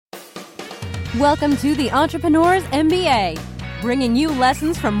Welcome to the Entrepreneur's MBA, bringing you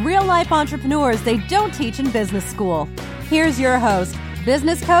lessons from real-life entrepreneurs they don't teach in business school. Here's your host,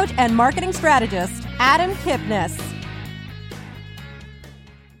 business coach and marketing strategist, Adam Kipnes.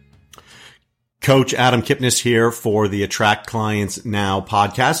 Coach Adam Kipnes here for the Attract Clients Now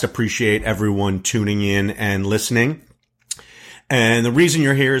podcast. Appreciate everyone tuning in and listening. And the reason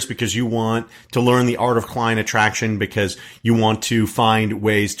you're here is because you want to learn the art of client attraction, because you want to find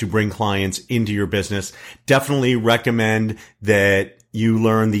ways to bring clients into your business. Definitely recommend that you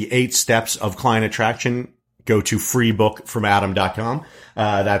learn the 8 steps of client attraction. Go to freebookfromadam.com.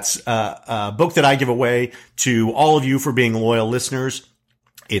 That's a book that I give away to all of you for being loyal listeners.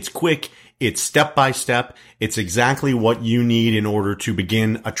 It's quick. It's step by step. It's exactly what you need in order to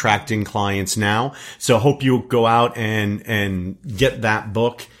begin attracting clients now. So hope you go out and get that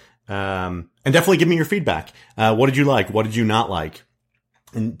book. And definitely give me your feedback. What did you like? What did you not like?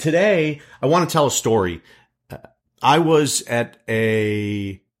 And today I want to tell a story. I was at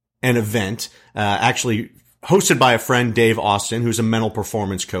an event, actually hosted by a friend, Dave Austin, who's a mental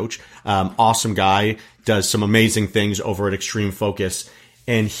performance coach. Awesome guy, does some amazing things over at Extreme Focus.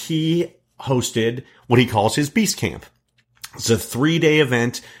 And he hosted what he calls his Beast Camp. It's a 3-day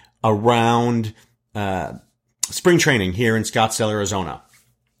event around spring training here in Scottsdale, Arizona.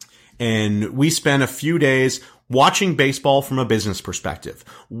 And we spent a few days watching baseball from a business perspective.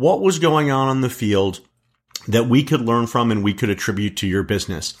 What was going on the field that we could learn from and we could attribute to your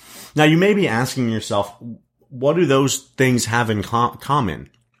business? Now, you may be asking yourself, what do those things have in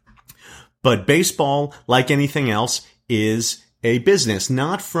common? But baseball, like anything else, is a business,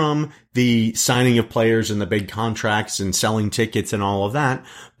 not from the signing of players and the big contracts and selling tickets and all of that,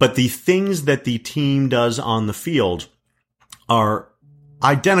 but the things that the team does on the field are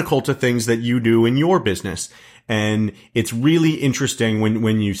identical to things that you do in your business. And it's really interesting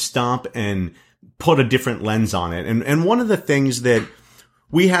when you stop and put a different lens on it. And one of the things that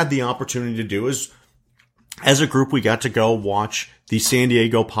we had the opportunity to do is, as a group, we got to go watch the San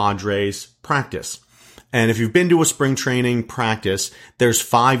Diego Padres practice. And if you've been to a spring training practice, there's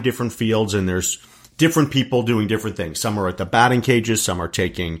 5 different fields and there's different people doing different things. Some are at the batting cages. Some are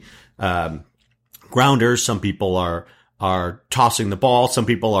taking grounders. Some people are tossing the ball. Some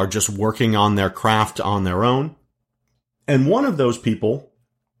people are just working on their craft on their own. And one of those people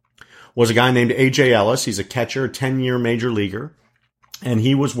was a guy named A.J. Ellis. He's a catcher, a 10-year major leaguer. And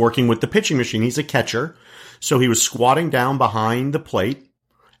he was working with the pitching machine. He's a catcher. So he was squatting down behind the plate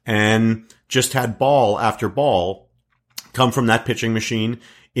and just had ball after ball come from that pitching machine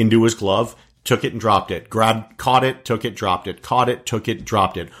into his glove, took it and dropped it, caught it, took it, dropped it, caught it, took it,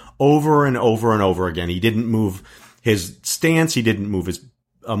 dropped it, over and over and over again. He didn't move his stance. He didn't move his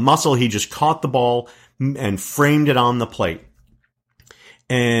muscle. He just caught the ball and framed it on the plate.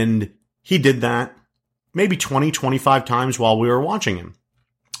 And he did that maybe 20, 25 times while we were watching him.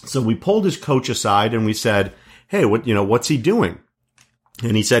 So we pulled his coach aside and we said, hey, what's he doing?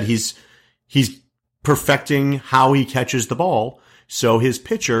 And he said he's perfecting how he catches the ball so his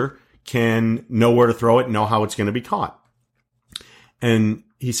pitcher can know where to throw it and know how it's going to be caught. And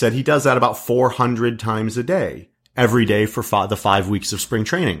he said he does that about 400 times a day, every day for the 5 weeks of spring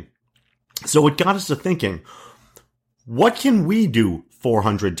training. So it got us to thinking, what can we do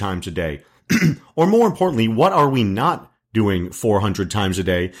 400 times a day? Or more importantly, what are we not doing 400 times a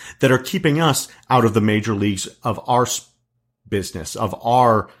day that are keeping us out of the major leagues of our business, of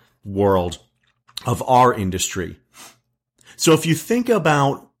our world, of our industry? So if you think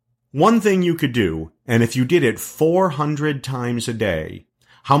about one thing you could do, and if you did it 400 times a day,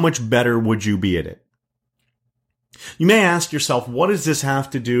 how much better would you be at it? You may ask yourself, what does this have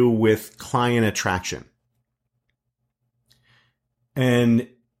to do with client attraction? And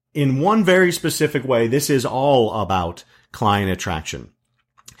in one very specific way, this is all about client attraction.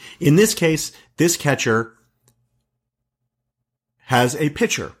 In this case, this catcher has a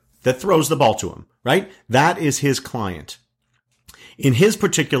pitcher that throws the ball to him, right? That is his client. In his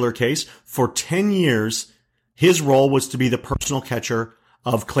particular case, for 10 years, his role was to be the personal catcher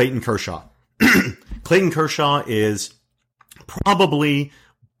of Clayton Kershaw. Clayton Kershaw is probably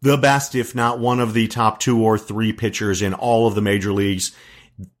the best, if not one of the top 2 or 3 pitchers in all of the major leagues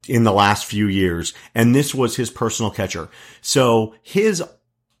in the last few years. And this was his personal catcher. So his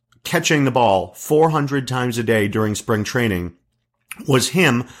catching the ball 400 times a day during spring training was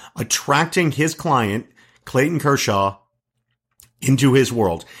him attracting his client, Clayton Kershaw, into his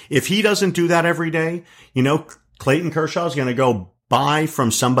world. If he doesn't do that every day, Clayton Kershaw is going to go buy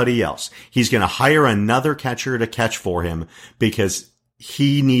from somebody else. He's going to hire another catcher to catch for him because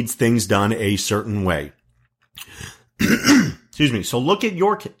he needs things done a certain way. Excuse me. So look at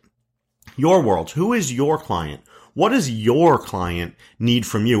your world. Who is your client? What does your client need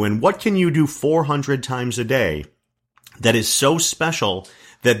from you? And what can you do 400 times a day that is so special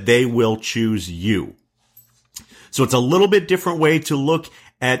that they will choose you? So it's a little bit different way to look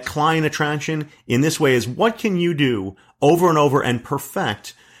at client attraction in this way is what can you do over and over and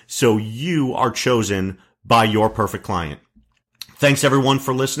perfect so you are chosen by your perfect client? Thanks everyone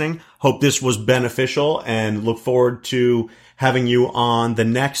for listening. Hope this was beneficial and look forward to having you on the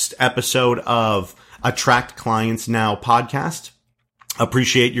next episode of Attract Clients Now podcast.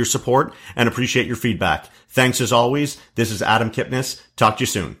 Appreciate your support and appreciate your feedback. Thanks as always. This is Adam Kipnes. Talk to you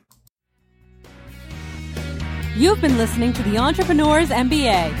soon. You've been listening to the Entrepreneur's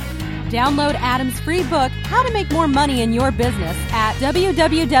MBA. Download Adam's free book, How to Make More Money in Your Business, at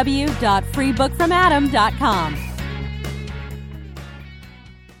www.freebookfromadam.com.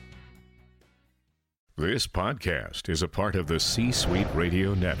 This podcast is a part of the C-Suite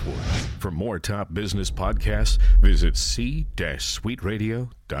Radio Network. For more top business podcasts, visit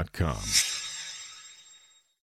c-suiteradio.com.